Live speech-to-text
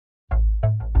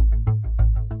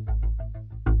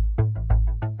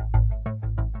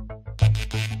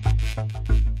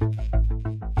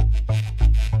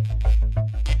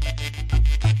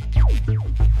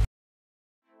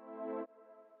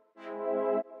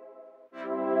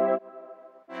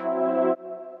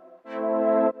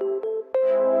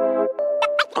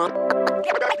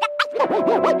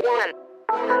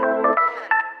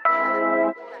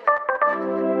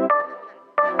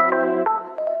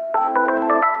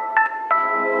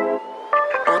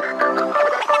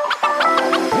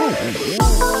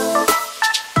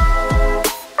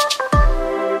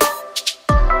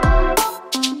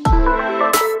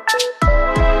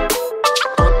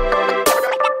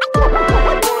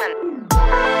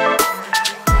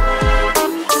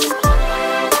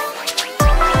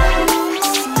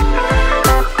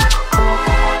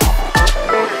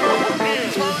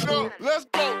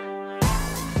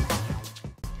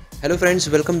Hello friends,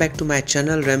 welcome back to my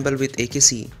channel ramble with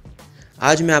AKC।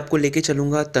 आज मैं आपको लेके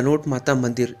चलूँगा तनोट माता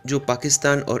मंदिर, जो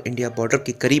पाकिस्तान और इंडिया बॉर्डर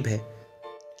के करीब है।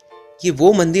 ये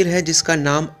वो मंदिर है जिसका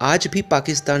नाम आज भी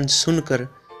पाकिस्तान सुनकर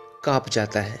कांप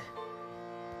जाता है।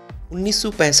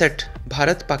 1965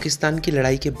 भारत पाकिस्तान की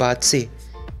लड़ाई के बाद से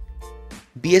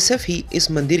BSF ही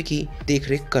इस मंदिर की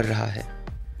देखरेख कर रहा है।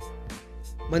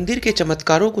 मंदिर के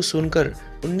चमत्कारों को सुनकर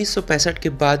 1965 के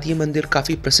बाद ये मंदिर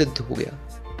काफ़ी प्रसिद्ध हो गया।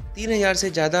 3000 से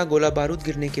ज़्यादा गोला बारूद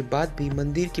गिरने के बाद भी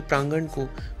मंदिर के प्रांगण को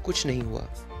कुछ नहीं हुआ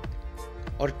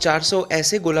और 400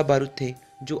 ऐसे गोला बारूद थे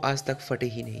जो आज तक फटे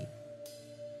ही नहीं।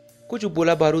 कुछ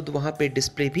गोला बारूद वहाँ पे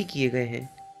डिस्प्ले भी किए गए हैं।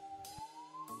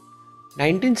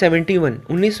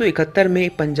 1971 में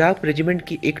पंजाब रेजिमेंट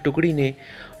की एक टुकड़ी ने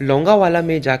लोंगावाला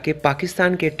में जाके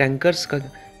पाकिस्तान के टैंकर्स का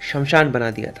शमशान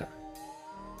बना दिया था।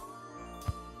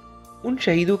 उन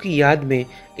शहीदों की याद में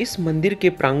इस मंदिर के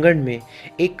प्रांगण में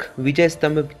एक विजय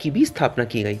स्तंभ की भी स्थापना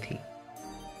की गई थी।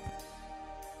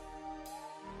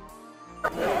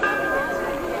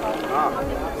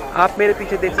 आप मेरे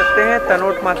पीछे देख सकते हैं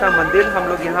तनोट माता मंदिर। हम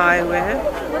लोग यहाँ आए हुए हैं।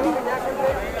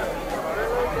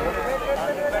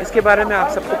 इसके बारे में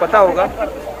आप सबको पता होगा।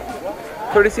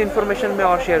 थोड़ी सी इन्फॉर्मेशन मैं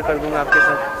और शेयर कर दूंगा आपके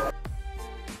साथ।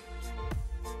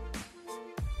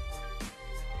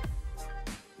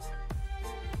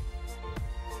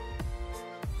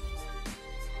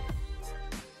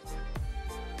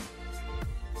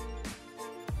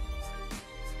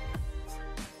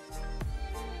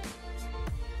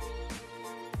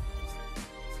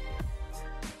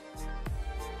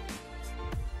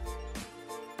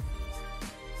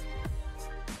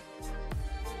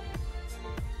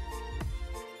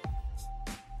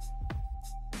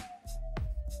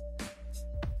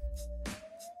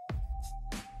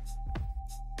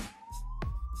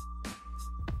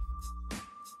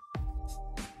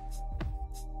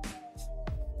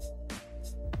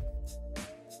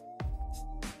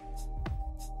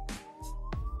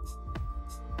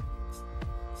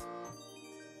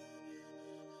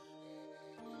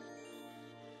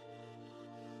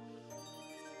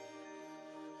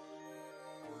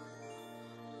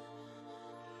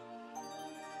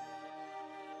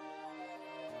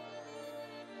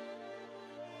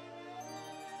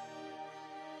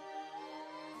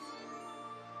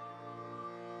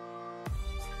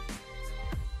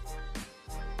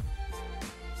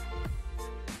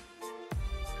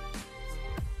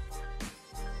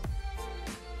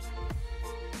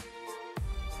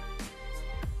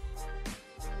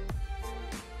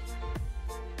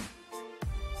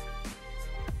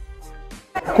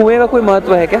 कुएं का कोई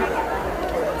महत्व है क्या?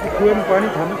 कुएं में पानी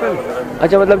था ना कल।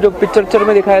 अच्छा, मतलब जो पिक्चर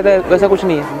में दिखाया था वैसा कुछ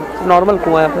नहीं है, नॉर्मल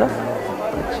कुआं है अपना।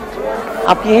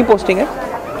 आपकी यही पोस्टिंग है?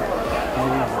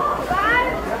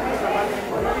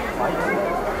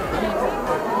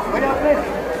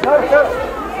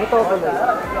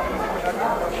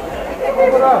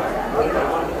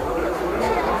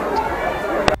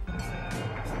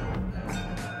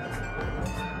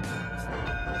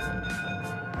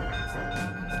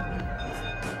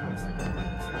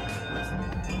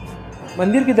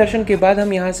 मंदिर के दर्शन के बाद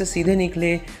हम यहाँ से सीधे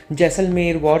निकले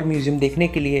जैसलमेर वॉर म्यूज़ियम देखने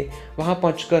के लिए। वहाँ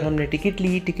पहुँचकर हमने टिकट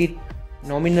ली। टिकट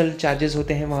नॉमिनल चार्जेस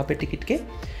होते हैं वहाँ पे टिकट के।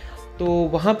 तो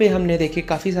वहाँ पे हमने देखे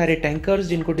काफ़ी सारे टैंकर्स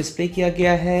जिनको डिस्प्ले किया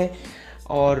गया है,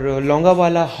 और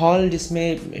लोंगावाला हॉल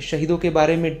जिसमें शहीदों के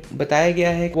बारे में बताया गया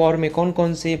है, वॉर में कौन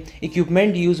कौन से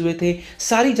इक्विपमेंट यूज़ हुए थे।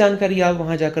 सारी जानकारी आप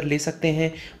वहाँ जाकर ले सकते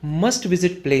हैं। Must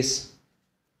visit place.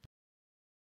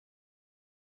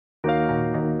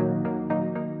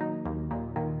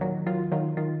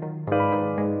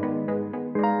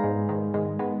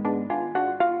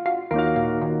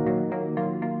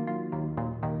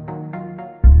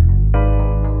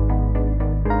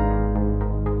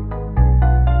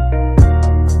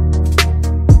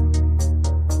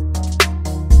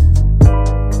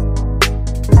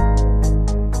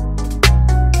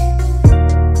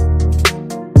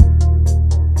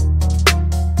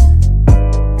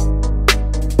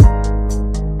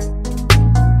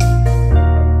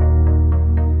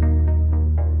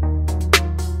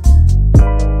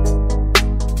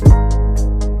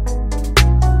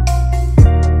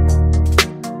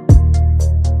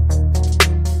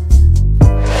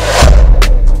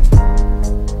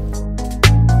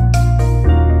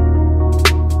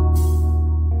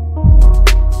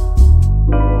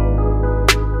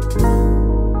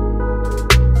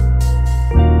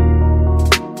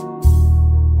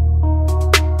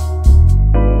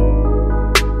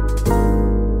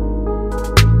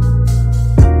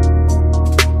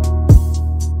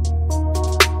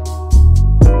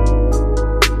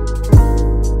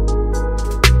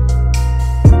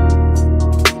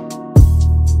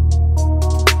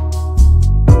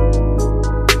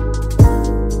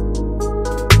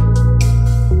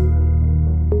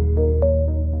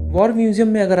 War museum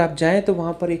में अगर आप जाएं तो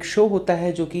वहाँ पर एक शो होता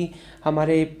है जो कि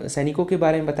हमारे सैनिकों के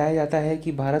बारे में बताया जाता है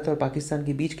कि भारत और पाकिस्तान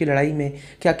के बीच की लड़ाई में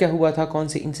क्या क्या हुआ था, कौन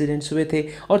से इंसिडेंट्स हुए थे,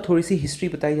 और थोड़ी सी हिस्ट्री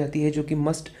बताई जाती है जो कि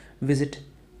मस्ट विजिट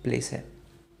प्लेस है।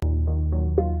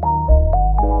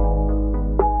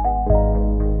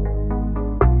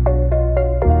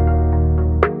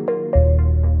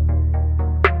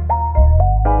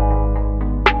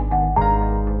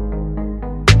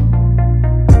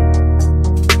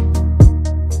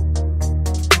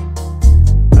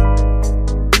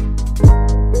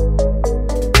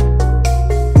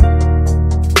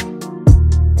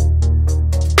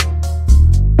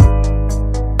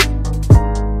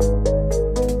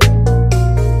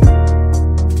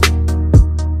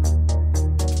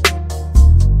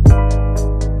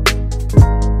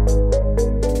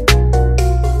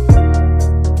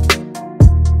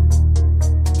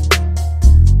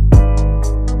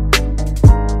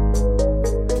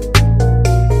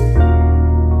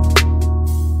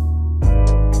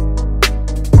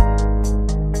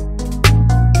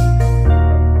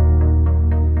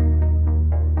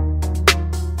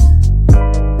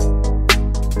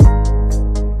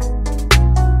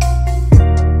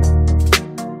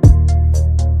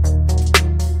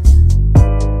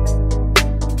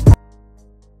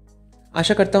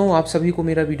 आशा करता हूँ आप सभी को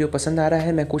मेरा वीडियो पसंद आ रहा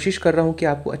है। मैं कोशिश कर रहा हूँ कि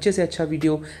आपको अच्छे से अच्छा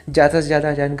वीडियो, ज़्यादा से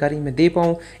ज़्यादा जानकारी मैं दे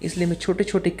पाऊँ, इसलिए मैं छोटे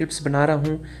छोटे क्लिप्स बना रहा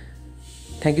हूँ।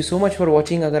 Thank you so much for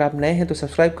watching. अगर आप नए हैं तो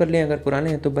सब्सक्राइब कर लें, अगर पुराने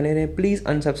हैं तो बने रहें, प्लीज़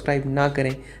अनसब्सक्राइब ना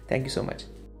करें। Thank you so much.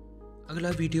 अगला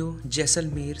वीडियो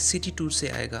जैसलमेर सिटी टूर से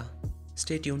आएगा।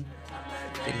 Stay tune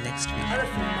till next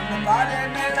video.